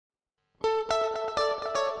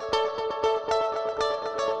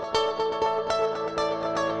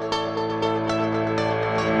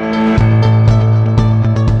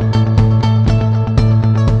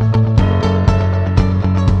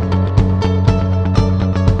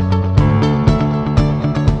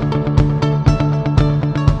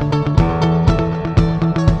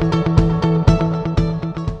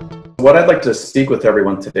What I'd like to speak with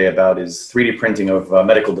everyone today about is 3D printing of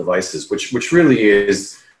medical devices, which really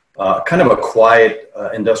is kind of a quiet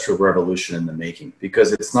industrial revolution in the making,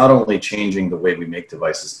 because it's not only changing the way we make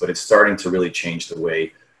devices, but it's starting to really change the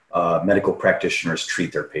way medical practitioners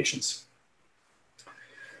treat their patients.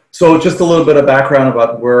 So just a little bit of background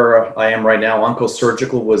about where I am right now. Onkos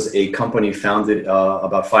Surgical was a company founded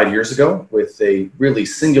about 5 years ago with a really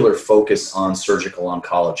singular focus on surgical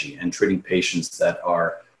oncology and treating patients that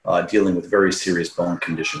are dealing with very serious bone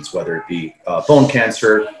conditions, whether it be bone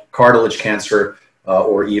cancer, cartilage cancer,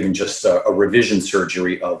 or even just a revision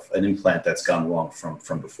surgery of an implant that's gone wrong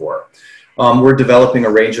from before. We're developing a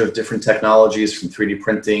range of different technologies, from 3D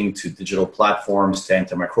printing to digital platforms to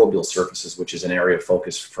antimicrobial surfaces, which is an area of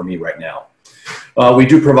focus for me right now. We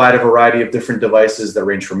do provide a variety of different devices that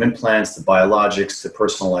range from implants to biologics to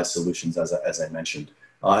personalized solutions, as I mentioned.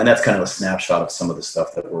 And that's kind of a snapshot of some of the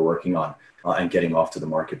stuff that we're working on and getting off to the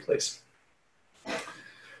marketplace.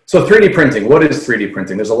 So 3D printing, what is 3D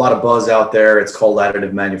printing? There's a lot of buzz out there. It's called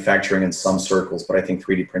additive manufacturing in some circles, but I think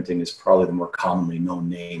 3D printing is probably the more commonly known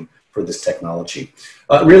name for this technology.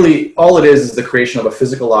 Really, all it is the creation of a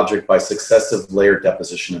physical object by successive layer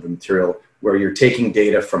deposition of a material, where you're taking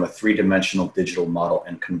data from a three-dimensional digital model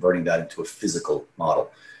and converting that into a physical model.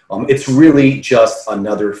 It's really just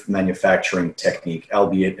another manufacturing technique,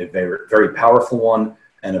 albeit a very, very powerful one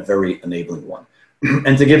and a very enabling one.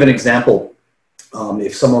 And to give an example,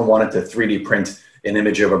 if someone wanted to 3D print an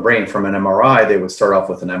image of a brain from an MRI, they would start off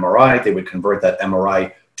with an MRI. They would convert that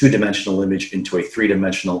MRI two-dimensional image into a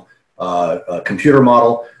three-dimensional computer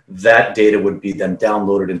model. That data would be then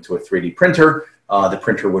downloaded into a 3D printer. The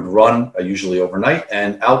printer would run usually overnight,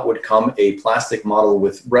 and out would come a plastic model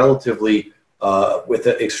with relatively, with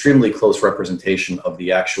an extremely close representation of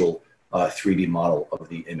the actual 3D model of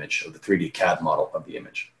the image, of the 3D CAD model of the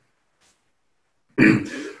image.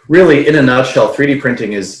 Really, in a nutshell, 3D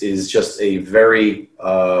printing is just a very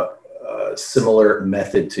similar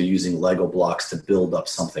method to using Lego blocks to build up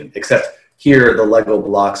something, except here the Lego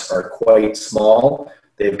blocks are quite small.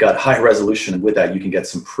 They've got high resolution, and with that you can get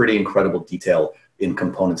some pretty incredible detail in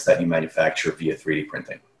components that you manufacture via 3D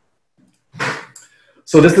printing.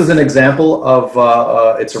 So this is an example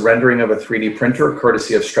of, it's a rendering of a 3D printer,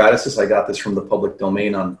 courtesy of Stratasys. I got this from the public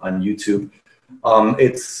domain on YouTube.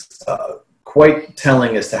 It's quite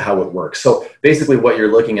telling as to how it works. So basically what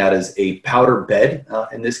you're looking at is a powder bed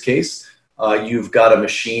in this case. You've got a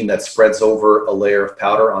machine that spreads over a layer of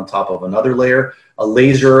powder on top of another layer. A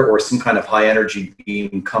laser or some kind of high energy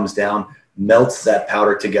beam comes down, melts that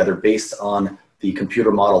powder together based on the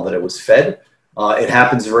computer model that it was fed. It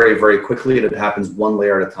happens very, very quickly, and it happens one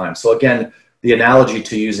layer at a time. So again, the analogy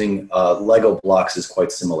to using Lego blocks is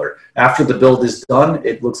quite similar. After the build is done,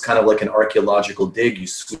 it looks kind of like an archaeological dig. You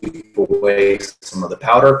sweep away some of the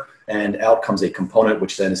powder, and out comes a component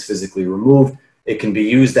which then is physically removed. It can be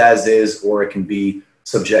used as is, or it can be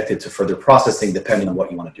subjected to further processing depending on what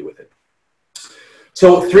you want to do with it.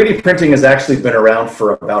 So 3D printing has actually been around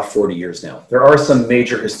for about 40 years now. There are some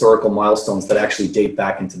major historical milestones that actually date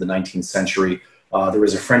back into the 19th century. There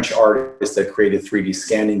was a French artist that created 3D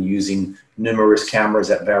scanning using numerous cameras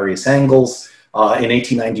at various angles. In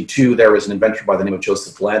 1892, there was an inventor by the name of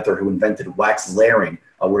Joseph Lanther who invented wax layering,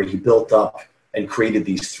 where he built up and created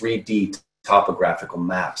these 3D topographical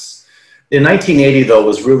maps. In 1980, though,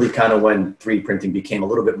 was really kind of when 3D printing became a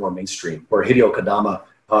little bit more mainstream, where Hideo Kodama,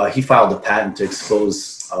 he filed a patent to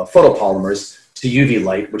expose photopolymers to UV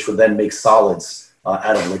light, which would then make solids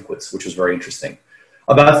out of liquids, which was very interesting.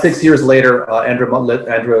 About 6 years later, Andrew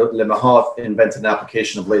Lemaitre invented an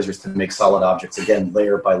application of lasers to make solid objects, again,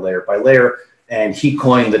 layer by layer by layer, and he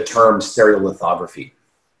coined the term stereolithography.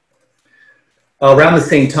 Around the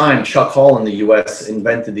same time, Chuck Hall in the US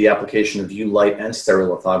invented the application of U-light and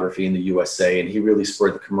stereolithography in the USA, and he really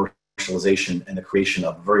spurred the commercialization and the creation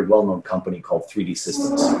of a very well-known company called 3D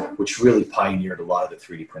Systems, which really pioneered a lot of the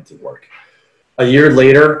 3D printing work. A year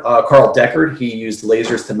later, Carl Deckard, he used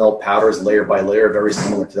lasers to melt powders layer by layer, very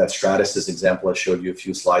similar to that Stratasys example I showed you a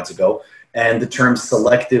few slides ago, and the term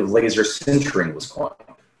selective laser sintering was coined.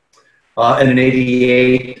 And in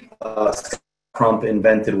 '88, Crump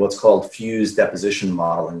invented what's called fused deposition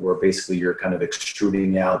modeling, where basically you're kind of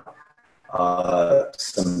extruding out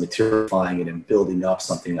some material, flying it and building up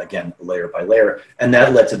something, again, layer by layer. And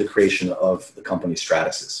that led to the creation of the company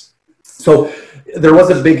Stratasys. So there was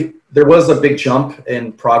a big jump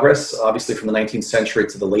in progress, obviously from the 19th century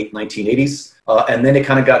to the late 1980s. And then it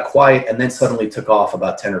kind of got quiet and then suddenly took off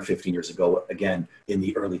about 10 or 15 years ago, again, in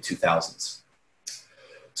the early 2000s.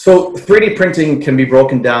 So 3D printing can be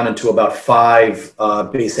broken down into about 5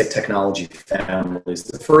 basic technology families.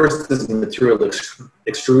 The first is material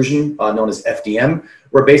extrusion, known as FDM,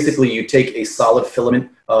 where basically you take a solid filament,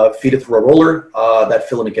 feed it through a roller, that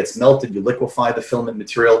filament gets melted, you liquefy the filament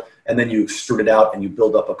material, and then you extrude it out and you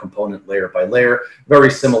build up a component layer by layer, very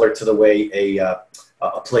similar to the way a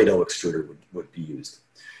Play-Doh extruder would be used.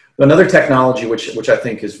 Another technology which I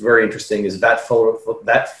think is very interesting is vat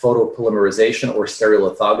photopolymerization or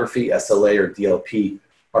stereolithography. SLA or DLP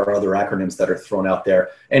are other acronyms that are thrown out there.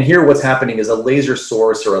 And here what's happening is a laser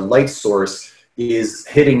source or a light source is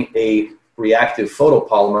hitting a reactive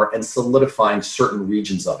photopolymer and solidifying certain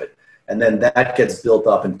regions of it. And then that gets built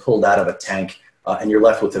up and pulled out of a tank, and you're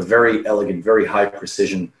left with a very elegant, very high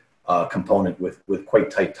precision component with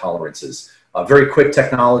quite tight tolerances. Very quick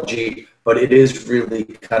technology, but it is really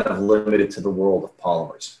kind of limited to the world of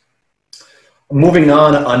polymers. Moving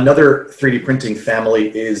on, another 3D printing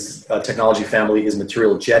family is, technology family is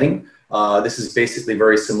material jetting. This is basically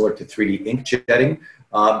very similar to 3D ink jetting.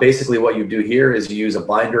 Basically what you do here is you use a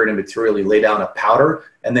binder and a material, you lay down a powder,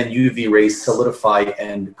 and then UV rays solidify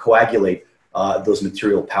and coagulate those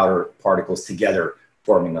material powder particles together,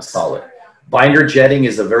 forming a solid. Binder jetting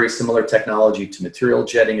is a very similar technology to material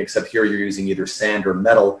jetting, except here you're using either sand or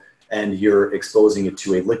metal, and you're exposing it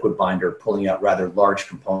to a liquid binder, pulling out rather large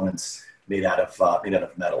components made out of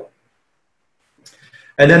metal.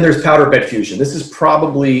 And then there's powder bed fusion. This is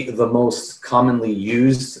probably the most commonly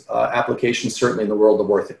used application, certainly in the world of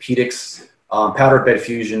orthopedics. Powder bed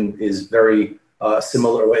fusion is very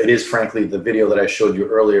similar. It is, frankly, the video that I showed you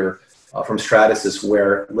earlier from Stratasys,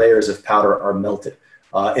 where layers of powder are melted.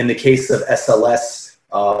 In the case of SLS,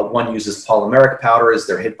 one uses polymeric powders.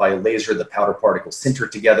 They're hit by a laser. The powder particles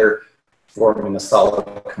sinter together, forming a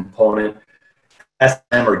solid component.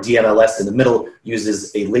 SM or DMLS in the middle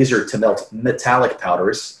uses a laser to melt metallic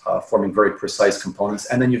powders, forming very precise components.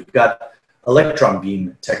 And then you've got electron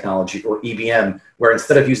beam technology, or EBM, where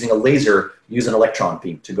instead of using a laser, use an electron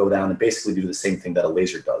beam to go down and basically do the same thing that a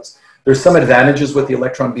laser does. There's some advantages with the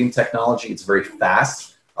electron beam technology. It's very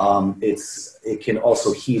fast. It can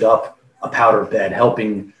also heat up a powder bed,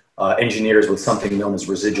 helping engineers with something known as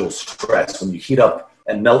residual stress. When you heat up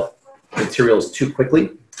and melt materials too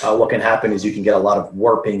quickly, what can happen is you can get a lot of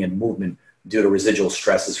warping and movement due to residual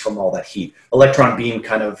stresses from all that heat. Electron beam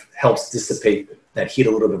kind of helps dissipate that heat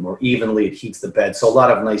a little bit more evenly. It heats the bed. So a lot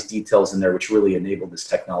of nice details in there which really enable this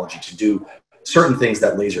technology to do certain things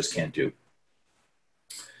that lasers can't do.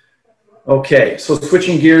 Okay, so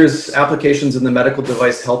switching gears, applications in the medical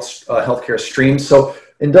device healthcare stream. So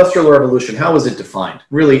industrial revolution, how is it defined?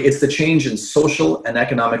 Really, it's the change in social and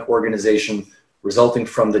economic organization resulting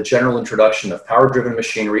from the general introduction of power-driven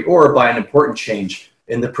machinery, or by an important change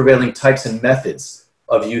in the prevailing types and methods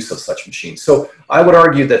of use of such machines. So I would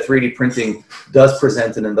argue that 3D printing does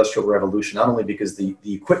present an industrial revolution, not only because the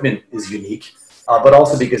equipment is unique, but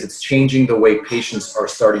also because it's changing the way patients are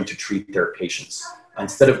starting to treat their patients.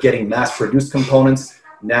 Instead of getting mass-produced components,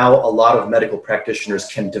 now a lot of medical practitioners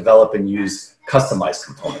can develop and use customized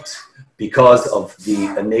components because of the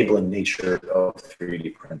enabling nature of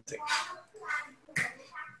 3D printing.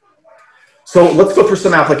 So let's go through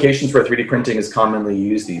some applications where 3D printing is commonly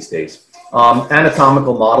used these days.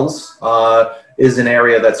 Anatomical models is an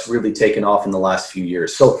area that's really taken off in the last few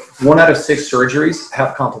years. So 1 out of 6 surgeries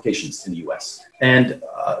have complications in the US. And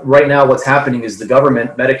right now what's happening is the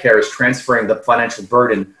government, Medicare, is transferring the financial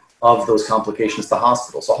burden of those complications to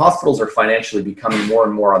hospitals. So hospitals are financially becoming more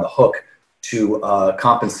and more on the hook to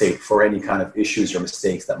compensate for any kind of issues or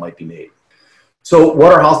mistakes that might be made. So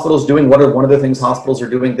what are hospitals doing? One of the things hospitals are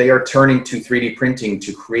doing? They are turning to 3D printing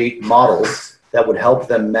to create models that would help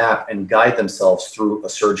them map and guide themselves through a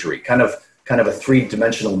surgery, kind of a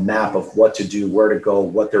 3-dimensional map of what to do, where to go,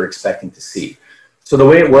 what they're expecting to see. So the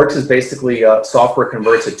way it works is basically software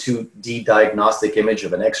converts a 2D diagnostic image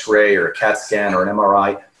of an X-ray or a CAT scan or an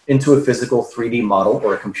MRI into a physical 3D model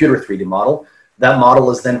or a computer 3D model. That model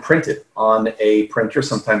is then printed on a printer.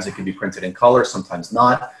 Sometimes it can be printed in color, sometimes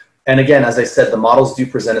not. And again, as I said, the models do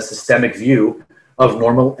present a systemic view of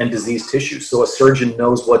normal and diseased tissue. So a surgeon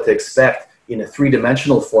knows what to expect in a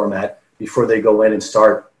 3-dimensional format before they go in and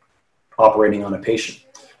start operating on a patient.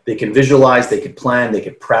 They can visualize, they can plan, they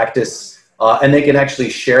can practice, and they can actually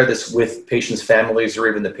share this with patients' families or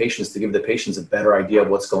even the patients to give the patients a better idea of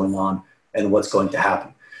what's going on and what's going to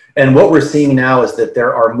happen. And what we're seeing now is that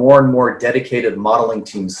there are more and more dedicated modeling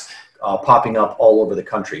teams popping up all over the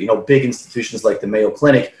country. You know, big institutions like the Mayo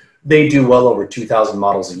Clinic, they do well over 2,000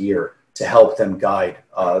 models a year to help them guide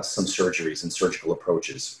some surgeries and surgical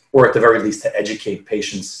approaches, or at the very least to educate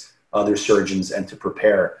patients, their surgeons, and to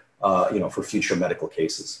prepare for future medical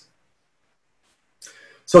cases.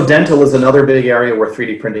 So dental is another big area where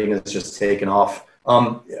 3D printing has just taken off.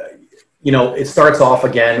 It starts off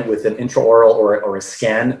again with an intraoral or a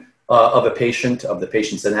scan of a patient, of the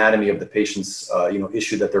patient's anatomy, of the patient's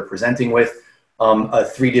issue that they're presenting with. A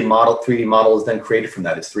 3D model is then created from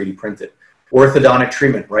that. It's 3D printed. Orthodontic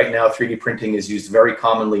treatment. Right now, 3D printing is used very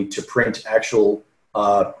commonly to print actual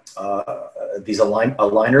these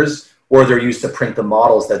aligners, or they're used to print the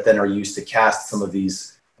models that then are used to cast some of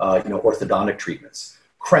these orthodontic treatments.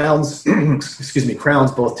 Crowns, excuse me,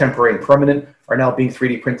 crowns, both temporary and permanent, are now being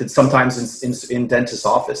 3D printed, sometimes in dentist's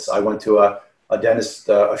office. I went to a dentist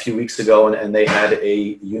a few weeks ago, and they had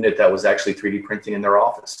a unit that was actually 3D printing in their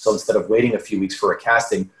office. So instead of waiting a few weeks for a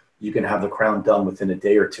casting, you can have the crown done within a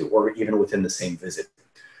day or two, or even within the same visit.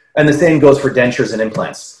 And the same goes for dentures and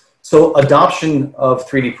implants. So adoption of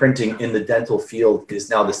 3D printing in the dental field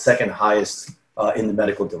is now the second highest in the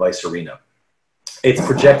medical device arena. It's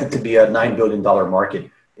projected to be a $9 billion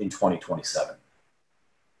market in 2027.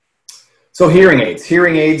 So hearing aids.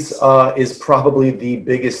 Hearing aids is probably the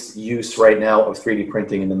biggest use right now of 3D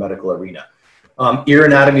printing in the medical arena. Ear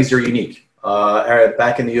anatomies are unique.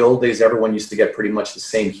 Back in the old days, everyone used to get pretty much the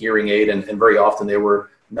same hearing aid, and very often they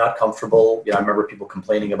were not comfortable. I remember people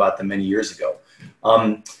complaining about them many years ago.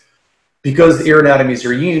 Because ear anatomies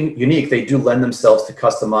are unique, they do lend themselves to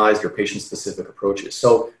customized or patient-specific approaches.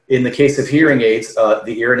 So in the case of hearing aids,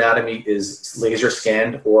 the ear anatomy is laser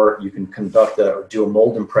scanned, or you can conduct or do a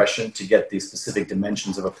mold impression to get the specific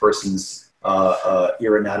dimensions of a person's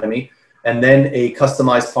ear anatomy. And then a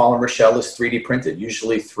customized polymer shell is 3D printed,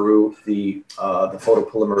 usually through the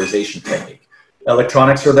photopolymerization technique.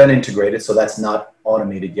 Electronics are then integrated, so that's not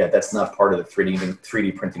automated yet. That's not part of the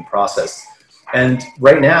 3D printing process. And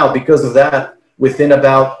right now, because of that, within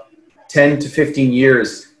about 10 to 15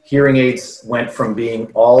 years, hearing aids went from being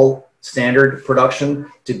all standard production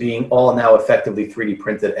to being all now effectively 3D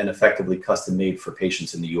printed and effectively custom made for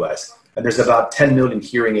patients in the US. And there's about 10 million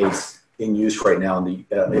hearing aids in use right now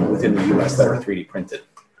within the US that are 3D printed.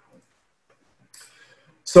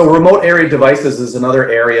 So remote area devices is another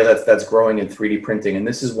area that's growing in 3D printing. And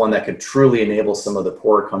this is one that could truly enable some of the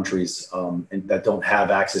poorer countries that don't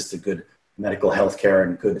have access to good medical health care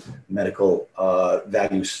and good medical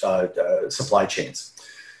value supply chains.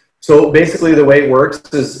 So basically the way it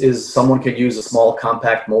works is someone could use a small,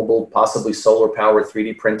 compact, mobile, possibly solar-powered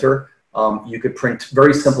 3D printer. You could print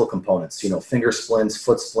very simple components, finger splints,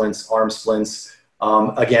 foot splints, arm splints.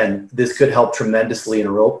 Again, this could help tremendously in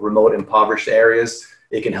remote, impoverished areas.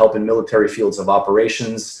 It can help in military fields of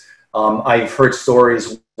operations. I've heard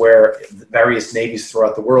stories where various navies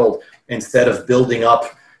throughout the world, instead of building up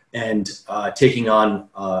and taking on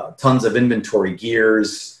tons of inventory,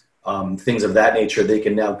 gears, things of that nature, they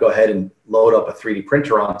can now go ahead and load up a 3D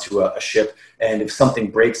printer onto a ship. And if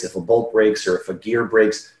something breaks, if a bolt breaks or if a gear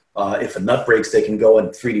breaks, if a nut breaks, they can go and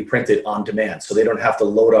 3D print it on demand. So they don't have to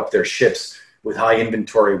load up their ships with high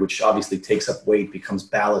inventory, which obviously takes up weight, becomes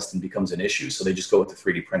ballast, and becomes an issue. So they just go with the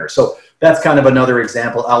 3D printer. So that's kind of another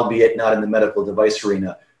example, albeit not in the medical device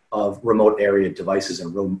arena, of remote area devices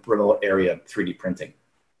and remote area 3D printing.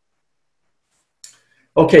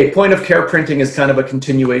 Okay, point of care printing is kind of a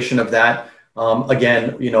continuation of that.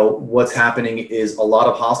 Again, what's happening is a lot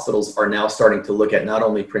of hospitals are now starting to look at not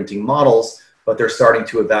only printing models, but they're starting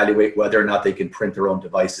to evaluate whether or not they can print their own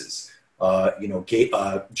devices.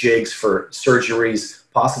 Jigs for surgeries,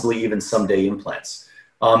 possibly even someday implants.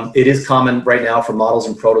 It is common right now for models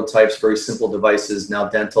and prototypes, very simple devices, now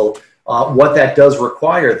dental. What that does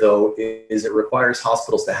require, though, is it requires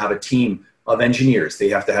hospitals to have a team of engineers. They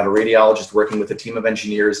have to have a radiologist working with a team of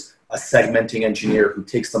engineers, a segmenting engineer who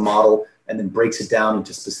takes the model and then breaks it down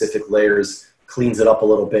into specific layers, cleans it up a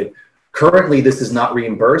little bit. Currently, this is not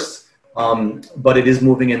reimbursed, but it is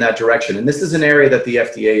moving in that direction. And this is an area that the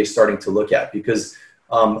FDA is starting to look at, because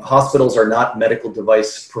hospitals are not medical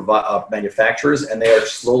device manufacturers, and they are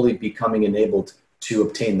slowly becoming enabled to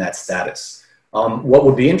obtain that status. What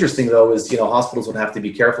would be interesting, though, is hospitals would have to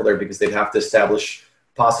be careful there, because they'd have to establish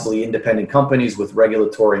possibly independent companies with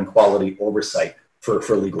regulatory and quality oversight for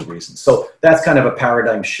legal reasons. So that's kind of a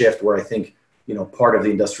paradigm shift where I think, part of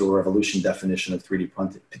the Industrial Revolution definition of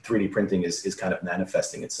 3D printing is kind of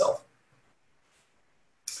manifesting itself.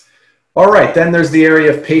 All right, then there's the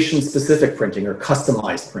area of patient-specific printing or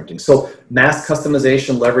customized printing. So mass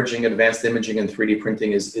customization, leveraging advanced imaging and 3D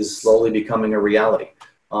printing is slowly becoming a reality.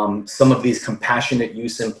 Some of these compassionate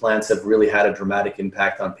use implants have really had a dramatic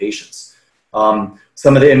impact on patients.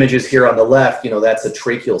 Some of the images here on the left, that's a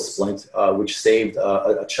tracheal splint, which saved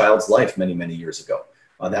a child's life many, many years ago.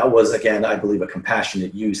 That was, again, I believe, a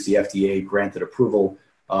compassionate use. The FDA granted approval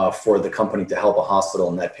for the company to help a hospital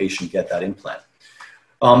and that patient get that implant.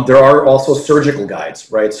 There are also surgical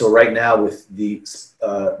guides, right? So right now with the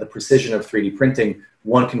precision of 3D printing,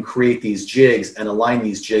 one can create these jigs and align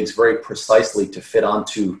these jigs very precisely to fit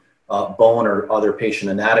onto bone or other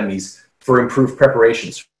patient anatomies for improved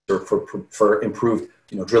preparations, or for improved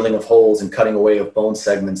drilling of holes and cutting away of bone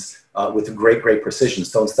segments with great precision.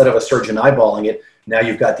 So instead of a surgeon eyeballing it, now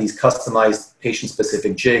you've got these customized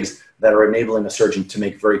patient-specific jigs that are enabling a surgeon to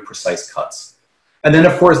make very precise cuts. And then,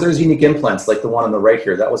 of course, there's unique implants like the one on the right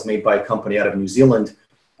here. That was made by a company out of New Zealand,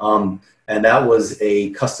 and that was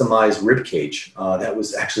a customized rib cage that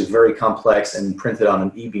was actually very complex and printed on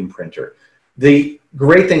an e-beam printer. The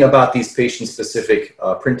great thing about these patient-specific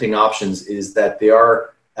printing options is that they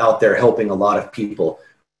are out there helping a lot of people.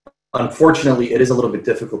 Unfortunately, it is a little bit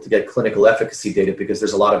difficult to get clinical efficacy data because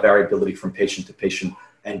there's a lot of variability from patient to patient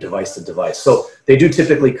and device to device. So they do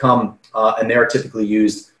typically come and they are typically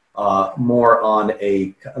used more on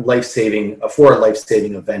a life-saving, for a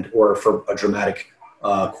life-saving event or for a dramatic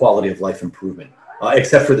quality of life improvement.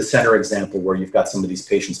 Except for the center example where you've got some of these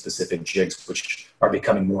patient-specific jigs which are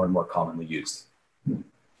becoming more and more commonly used.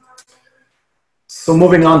 So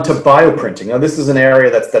moving on to bioprinting. Now this is an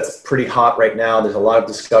area that's pretty hot right now. There's a lot of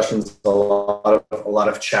discussions, a lot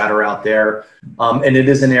of chatter out there. And it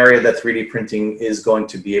is an area that 3D printing is going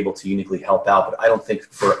to be able to uniquely help out, but I don't think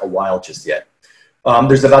for a while just yet.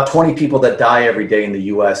 There's about 20 people that die every day in the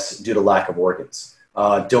US due to lack of organs.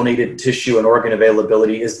 Donated tissue and organ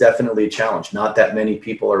availability is definitely a challenge. Not that many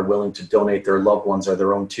people are willing to donate their loved ones or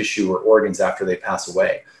their own tissue or organs after they pass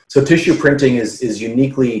away. So tissue printing is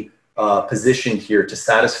uniquely positioned here to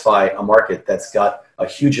satisfy a market that's got a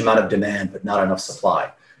huge amount of demand but not enough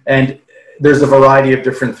supply. And there's a variety of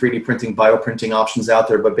different 3D printing, bioprinting options out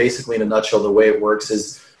there, but basically in a nutshell, the way it works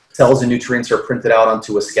is cells and nutrients are printed out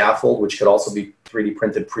onto a scaffold, which could also be 3D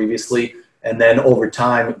printed previously. And then over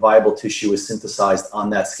time, viable tissue is synthesized on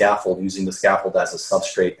that scaffold using the scaffold as a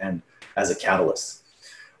substrate and as a catalyst.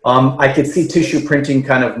 I could see tissue printing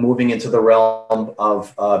kind of moving into the realm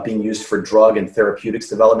of being used for drug and therapeutics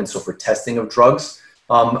development, so for testing of drugs.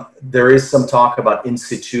 There is some talk about in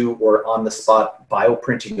situ or on-the-spot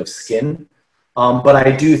bioprinting of skin. But I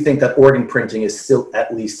do think that organ printing is still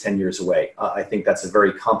at least 10 years away. I think that's a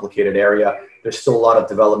very complicated area. There's still a lot of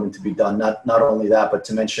development to be done. Not only that, but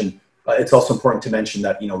to mention, it's also important to mention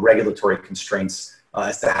that regulatory constraints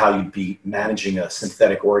as to how you'd be managing a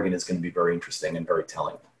synthetic organ is going to be very interesting and very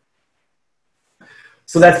telling.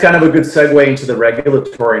 So that's kind of a good segue into the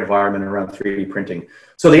regulatory environment around 3D printing.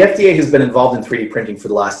 So the FDA has been involved in 3D printing for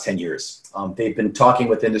the last 10 years. They've been talking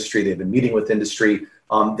with industry, they've been meeting with industry.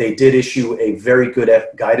 They did issue a very good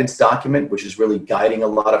guidance document, which is really guiding a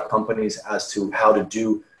lot of companies as to how to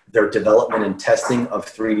do their development and testing of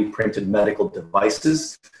 3D printed medical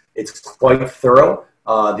devices. It's quite thorough.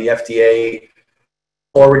 The FDA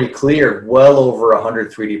already cleared well over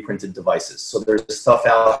 100 3D printed devices. So there's stuff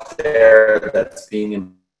out there that's being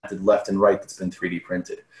implemented left and right that's been 3D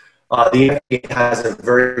printed. The FDA has a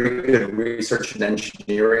very good research and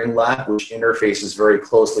engineering lab, which interfaces very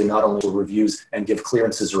closely not only with reviews and give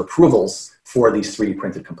clearances or approvals for these 3D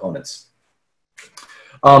printed components.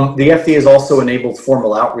 The FDA has also enabled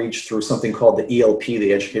formal outreach through something called the ELP,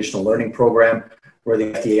 the Educational Learning Program, where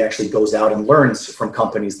the FDA actually goes out and learns from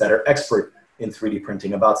companies that are expert in 3D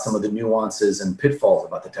printing about some of the nuances and pitfalls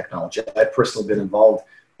about the technology. I've personally been involved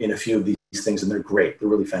in a few of these things, and they're great. They're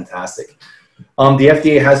really fantastic. The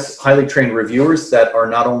FDA has highly trained reviewers that are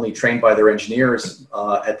not only trained by their engineers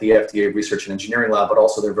at the FDA Research and Engineering Lab, but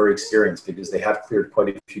also they're very experienced because they have cleared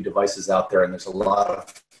quite a few devices out there, and there's a lot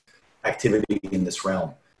of activity in this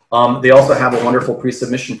realm. They also have a wonderful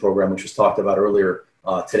pre-submission program, which was talked about earlier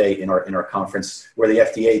today in our conference, where the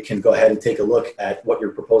FDA can go ahead and take a look at what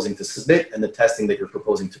you're proposing to submit and the testing that you're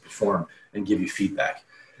proposing to perform and give you feedback.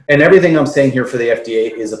 And everything I'm saying here for the FDA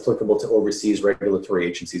is applicable to overseas regulatory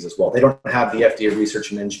agencies as well. They don't have the FDA Research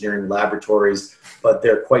and Engineering laboratories, but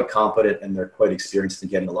they're quite competent and they're quite experienced in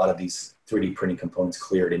getting a lot of these 3D printing components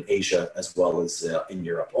cleared in Asia as well as in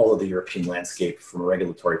Europe. All of the European landscape from a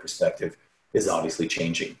regulatory perspective is obviously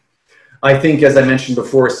changing. I think, as I mentioned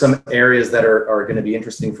before, some areas that are going to be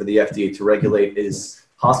interesting for the FDA to regulate is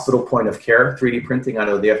hospital point of care 3D printing. I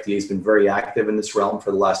know the FDA has been very active in this realm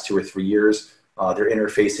for the last 2 or 3 years. They're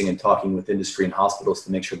interfacing and talking with industry and hospitals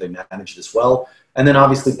to make sure they manage this well. And then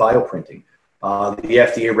obviously bioprinting. The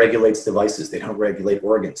FDA regulates devices. They don't regulate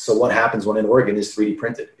organs. So what happens when an organ is 3D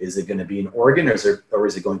printed? Is it going to be an organ or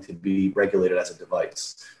is it going to be regulated as a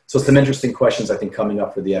device? So some interesting questions, I think, coming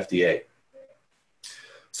up for the FDA.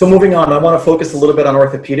 So moving on, I want to focus a little bit on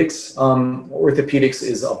orthopedics. Orthopedics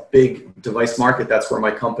is a big device market. That's where my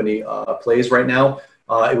company plays right now.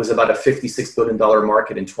 It was about a $56 billion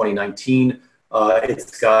market in 2019.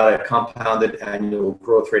 It's got a compounded annual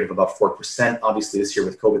growth rate of about 4%. Obviously, this year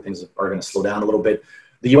with COVID, things are going to slow down a little bit.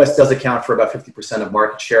 The US does account for about 50% of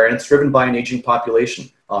market share, and it's driven by an aging population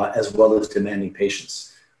as well as demanding patients.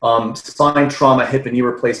 Spine trauma, hip and knee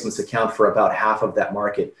replacements account for about half of that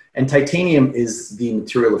market. And titanium is the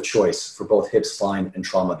material of choice for both hip, spine, and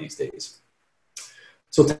trauma these days.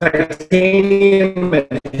 So titanium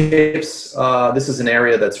and hips, this is an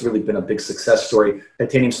area that's really been a big success story.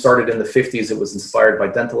 Titanium started in the 50s. It was inspired by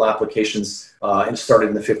dental applications and started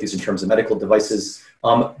in the 50s in terms of medical devices.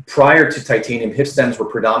 Prior to titanium, hip stems were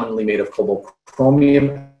predominantly made of cobalt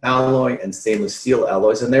chromium alloy and stainless steel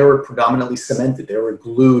alloys, and they were predominantly cemented. They were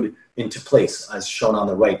glued into place, as shown on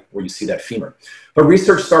the right, where you see that femur. But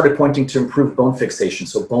research started pointing to improved bone fixation,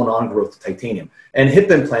 so bone on-growth titanium. And hip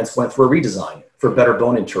implants went through a redesign for better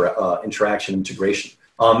bone interaction integration.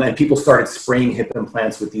 And people started spraying hip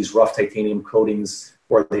implants with these rough titanium coatings,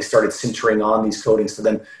 or they started sintering on these coatings to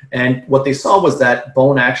them. And what they saw was that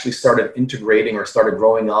bone actually started integrating or started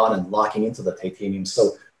growing on and locking into the titanium.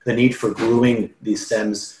 So the need for gluing these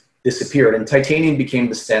stems disappeared, and titanium became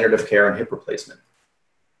the standard of care in hip replacement.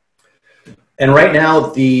 And right now,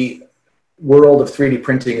 the world of 3D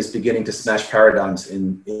printing is beginning to smash paradigms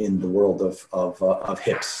in the world of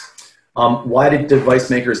hips. Why did device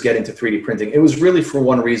makers get into 3D printing? It was really for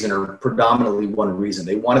one reason, or predominantly one reason.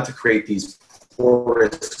 They wanted to create these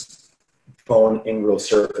porous bone ingrowth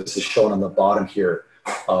surfaces shown on the bottom here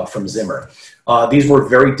from Zimmer. These were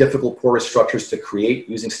very difficult porous structures to create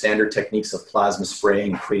using standard techniques of plasma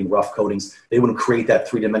spraying and creating rough coatings. They wouldn't create that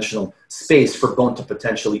three-dimensional space for bone to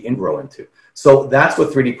potentially ingrow into. So that's what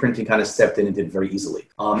 3D printing kind of stepped in and did very easily.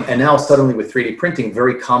 And now suddenly with 3D printing,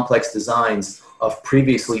 very complex designs of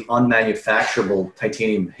previously unmanufacturable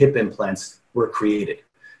titanium hip implants were created.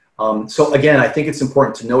 So again, I think it's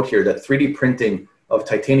important to note here that 3D printing of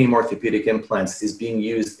titanium orthopedic implants is being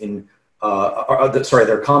used in,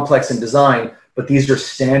 they're complex in design, but these are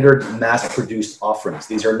standard mass-produced offerings.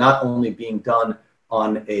 These are not only being done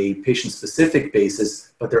on a patient-specific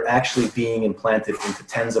basis, but they're actually being implanted into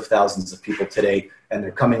tens of thousands of people today, and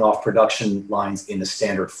they're coming off production lines in a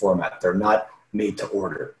standard format. They're not made to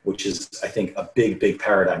order, which is, I think, a big, big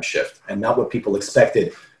paradigm shift, and not what people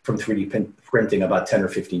expected from 3D printing about 10 or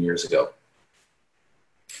 15 years ago.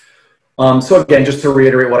 So again, just to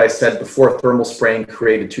reiterate what I said before, thermal spraying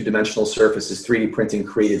created two-dimensional surfaces. 3D printing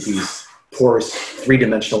created these porous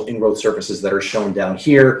three-dimensional ingrowth surfaces that are shown down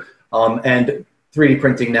here. And 3D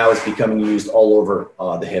printing now is becoming used all over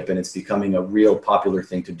the hip, and it's becoming a real popular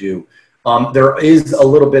thing to do. There is a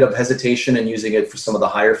little bit of hesitation in using it for some of the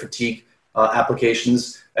higher fatigue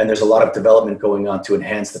applications, and there's a lot of development going on to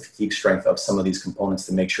enhance the fatigue strength of some of these components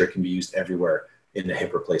to make sure it can be used everywhere in the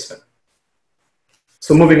hip replacement.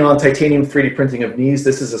 So moving on, titanium 3D printing of knees.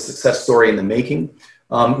 This is a success story in the making.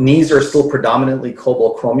 Knees are still predominantly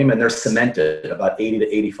cobalt chromium, and they're cemented about 80 to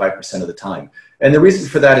 85% of the time. And the reason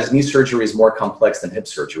for that is knee surgery is more complex than hip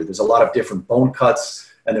surgery. There's a lot of different bone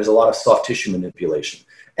cuts, and there's a lot of soft tissue manipulation.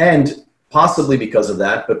 And possibly because of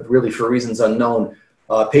that, but really for reasons unknown,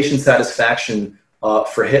 patient satisfaction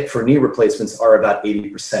for knee replacements are about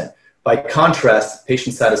 80%. By contrast,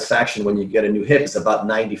 patient satisfaction when you get a new hip is about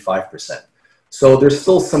 95%. So there's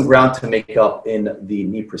still some ground to make up in the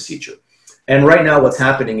knee procedure. And right now what's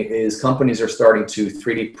happening is companies are starting to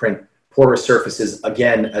 3D print porous surfaces,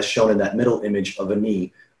 again, as shown in that middle image of a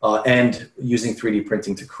knee, and using 3D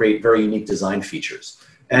printing to create very unique design features.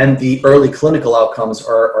 And the early clinical outcomes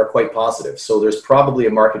are quite positive. So there's probably a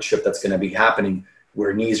market shift that's going to be happening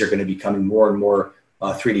where knees are going to be becoming more and more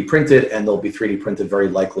 3D printed, and they'll be 3D printed very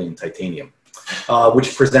likely in titanium,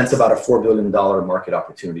 which presents about a $4 billion market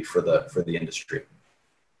opportunity for the industry.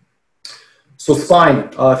 So spine,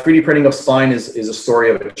 3D printing of spine is a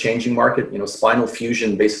story of a changing market. You know, spinal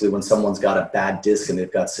fusion, basically when someone's got a bad disc and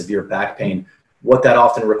they've got severe back pain, what that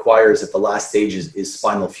often requires at the last stage is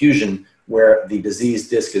spinal fusion, where the diseased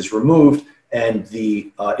disc is removed and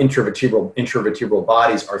the intervertebral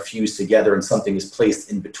bodies are fused together and something is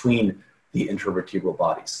placed in between the intervertebral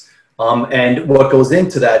bodies. And what goes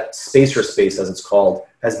into that spacer space, as it's called,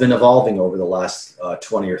 has been evolving over the last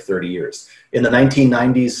 20 or 30 years. In the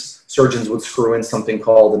 1990s, surgeons would screw in something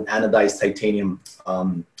called an anodized titanium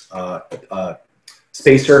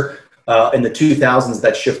spacer. In the 2000s,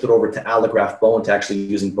 that shifted over to allograft bone, to actually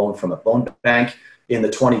using bone from a bone bank. In the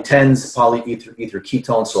 2010s, polyether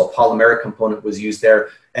ketone, so a polymeric component was used there.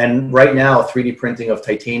 And right now, 3D printing of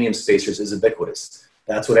titanium spacers is ubiquitous.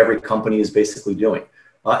 That's what every company is basically doing.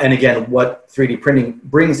 And again, what 3D printing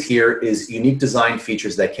brings here is unique design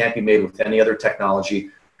features that can't be made with any other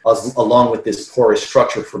technology, along with this porous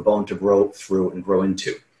structure for bone to grow through and grow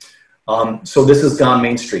into. So this has gone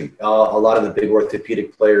mainstream. A lot of the big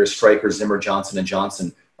orthopedic players, Stryker, Zimmer, Johnson &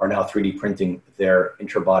 Johnson, are now 3D printing their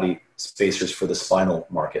interbody spacers for the spinal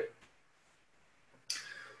market.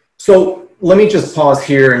 So let me just pause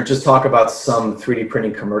here and just talk about some 3D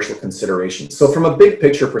printing commercial considerations. So from a big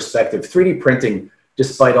picture perspective, 3D printing,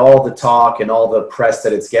 despite all the talk and all the press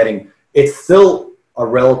that it's getting, it's still a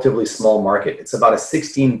relatively small market. It's about a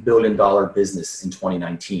 $16 billion business in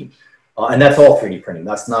 2019. And that's all 3D printing.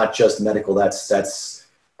 That's not just medical, that's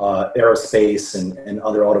aerospace and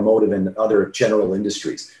other automotive and other general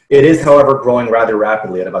industries. It is, however, growing rather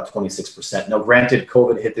rapidly at about 26%. Now, granted,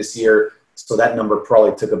 COVID hit this year, so that number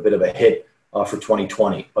probably took a bit of a hit for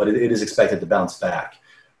 2020, but it is expected to bounce back.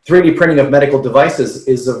 3D printing of medical devices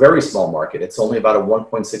is a very small market. It's only about a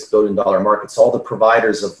 $1.6 billion market. So all the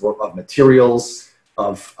providers of materials,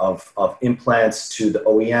 of implants to the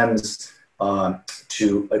OEMs,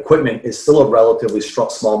 to equipment is still a relatively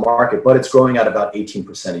small market, but it's growing at about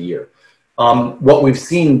 18% a year. What we've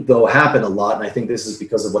seen, though, happen a lot, and I think this is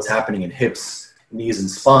because of what's happening in hips, knees, and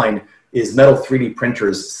spine, is metal 3D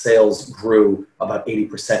printers sales grew about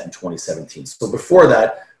 80% in 2017. So before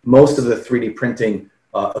that, most of the 3D printing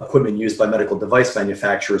equipment used by medical device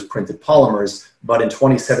manufacturers printed polymers, but in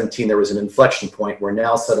 2017 there was an inflection point where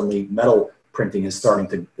now suddenly metal printing is started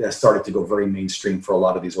to go very mainstream for a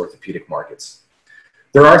lot of these orthopedic markets.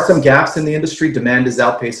 There are some gaps in the industry. Demand is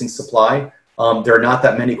outpacing supply. There are not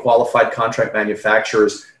that many qualified contract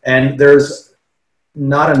manufacturers, and there's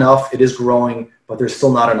not enough. It is growing, but there's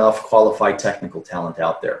still not enough qualified technical talent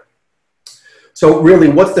out there. So really,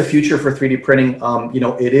 what's the future for 3D printing?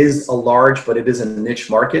 It is a large, but it is a niche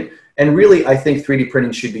market. And really, I think 3D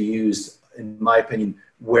printing should be used, in my opinion,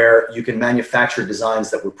 where you can manufacture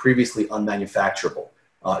designs that were previously unmanufacturable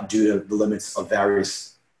due to the limits of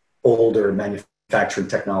various older manufacturing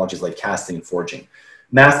technologies like casting and forging.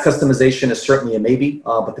 Mass customization is certainly a maybe,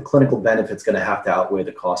 but the clinical benefit's going to have to outweigh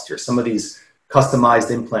the cost here. Some of these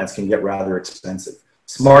customized implants can get rather expensive.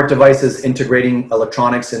 Smart devices integrating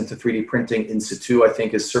electronics into 3D printing in situ, I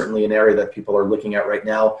think, is certainly an area that people are looking at right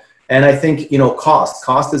now. And I think,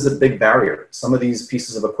 cost is a big barrier. Some of these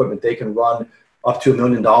pieces of equipment, they can run up to $1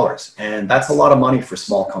 million. And that's a lot of money for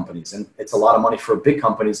small companies. And it's a lot of money for big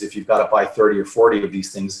companies if you've got to buy 30 or 40 of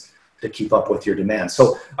these things to keep up with your demand.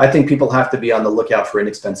 So I think people have to be on the lookout for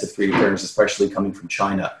inexpensive 3D printers, especially coming from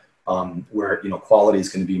China, where quality is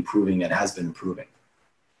going to be improving and has been improving.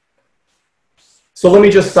 So let me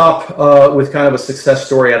just stop with kind of a success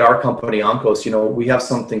story at our company, Onkos. We have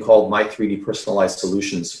something called My 3D Personalized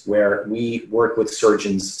Solutions, where we work with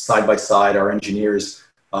surgeons side by side. Our engineers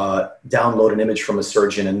download an image from a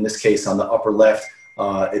surgeon. And in this case, on the upper left,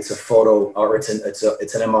 it's a photo, or it's an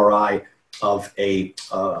MRI of a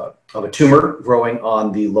tumor growing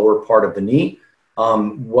on the lower part of the knee.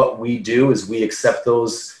 What we do is we accept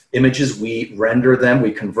those images, we render them,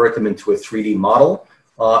 we convert them into a 3D model.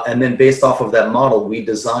 And then based off of that model, we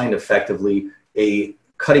design effectively a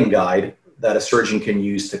cutting guide that a surgeon can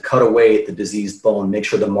use to cut away the diseased bone, make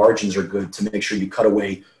sure the margins are good, to make sure you cut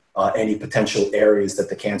away any potential areas that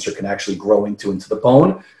the cancer can actually grow into the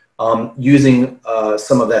bone. Using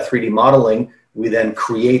some of that 3D modeling, we then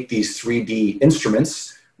create these 3D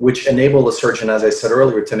instruments, which enable the surgeon, as I said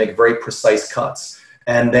earlier, to make very precise cuts.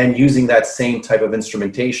 And then using that same type of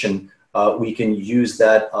instrumentation, we can use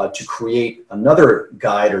that to create another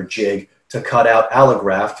guide or jig to cut out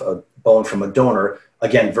allograft, a bone from a donor,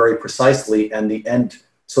 again, very precisely. And the end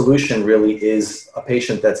solution really is a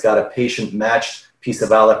patient that's got a patient-matched piece of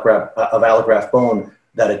allograft bone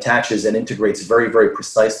that attaches and integrates very, very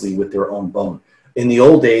precisely with their own bone. In the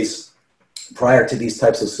old days, prior to these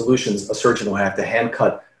types of solutions, a surgeon would have to hand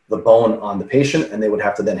cut the bone on the patient, and they would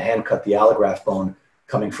have to then hand cut the allograft bone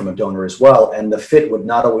coming from a donor as well. And the fit would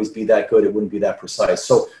not always be that good. It wouldn't be that precise.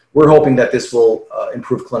 So we're hoping that this will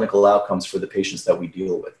improve clinical outcomes for the patients that we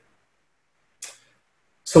deal with.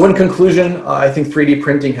 So in conclusion, I think 3D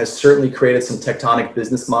printing has certainly created some tectonic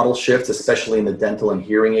business model shifts, especially in the dental and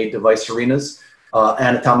hearing aid device arenas.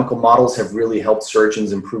 Anatomical models have really helped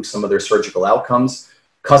surgeons improve some of their surgical outcomes.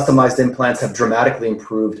 Customized implants have dramatically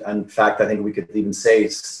improved. In fact, I think we could even say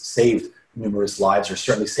saved numerous lives, or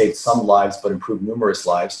certainly saved some lives, but improved numerous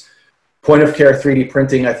lives. Point of care 3D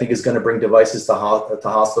printing, I think, is going to bring devices to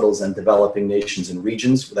hospitals and developing nations and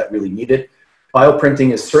regions that really need it.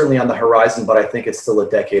 Bioprinting is certainly on the horizon, but I think it's still a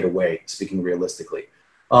decade away, speaking realistically.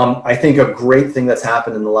 I think a great thing that's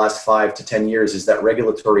happened in the last 5 to 10 years is that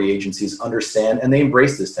regulatory agencies understand and they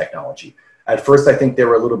embrace this technology. At first, I think they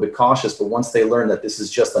were a little bit cautious, but once they learned that this is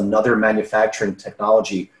just another manufacturing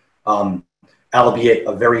technology, albeit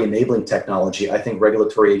a very enabling technology, I think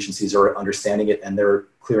regulatory agencies are understanding it and they're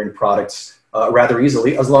clearing products rather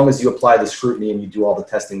easily, as long as you apply the scrutiny and you do all the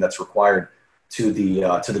testing that's required to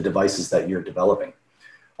the devices that you're developing.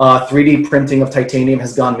 3D printing of titanium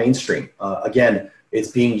has gone mainstream. Again, it's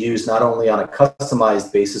being used not only on a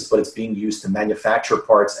customized basis, but it's being used to manufacture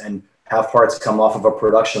parts and have parts come off of a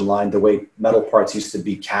production line the way metal parts used to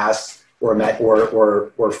be cast or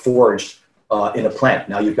forged in a plant.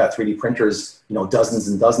 Now you've got 3D printers, dozens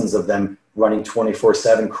and dozens of them running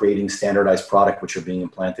 24/7, creating standardized product, which are being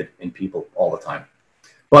implanted in people all the time.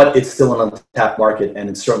 But it's still an untapped market, and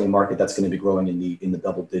it's certainly a market that's going to be growing in the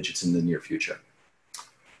double digits in the near future.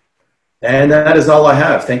 And that is all I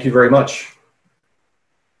have. Thank you very much.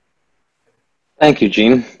 Thank you,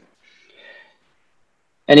 Gene.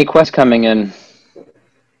 Any questions coming in?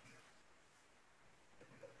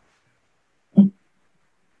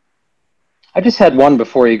 I just had one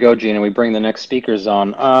before you go, Gene, and we bring the next speakers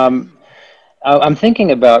on. I'm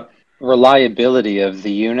thinking about reliability of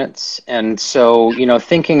the units. And so,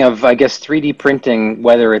 thinking of, I guess, 3D printing,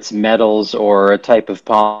 whether it's metals or a type of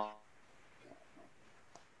polymer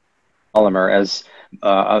as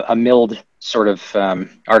a milled sort of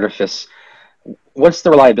artifice, what's the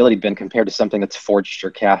reliability been compared to something that's forged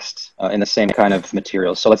or cast in the same kind of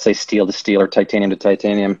material? So let's say steel to steel or titanium to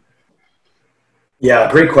titanium.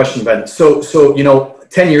 Yeah, great question, Ben. So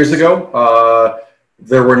 10 years ago,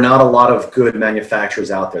 there were not a lot of good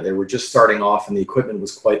manufacturers out there. They were just starting off and the equipment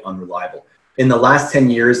was quite unreliable. In the last 10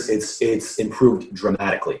 years, it's improved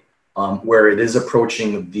dramatically, where it is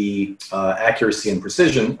approaching the accuracy and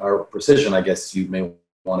precision, or precision, I guess you may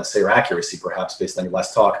want to say, or accuracy perhaps based on your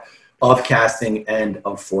last talk, of casting and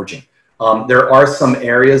of forging. There are some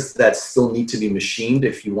areas that still need to be machined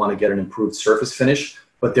if you want to get an improved surface finish,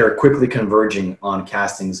 but they're quickly converging on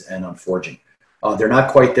castings and on forging. They're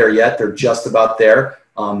not quite there yet. They're just about there.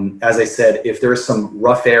 As I said, if there's some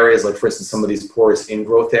rough areas, like for instance, some of these porous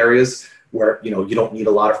ingrowth areas where you don't need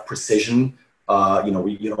a lot of precision, you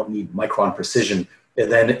don't need micron precision,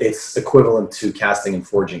 then it's equivalent to casting and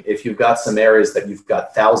forging. If you've got some areas that you've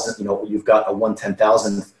got you've got a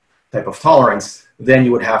 1/10,000th type of tolerance, then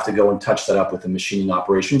you would have to go and touch that up with a machining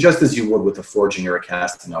operation, just as you would with a forging or a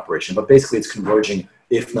casting operation. But basically it's converging,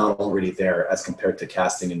 if not already there, as compared to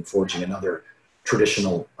casting and forging and other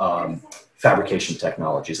traditional fabrication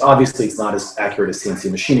technologies. Obviously it's not as accurate as CNC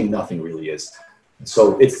machining, nothing really is.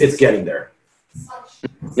 So it's getting there.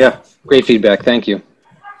 Yeah, great feedback, thank you.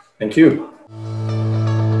 Thank you.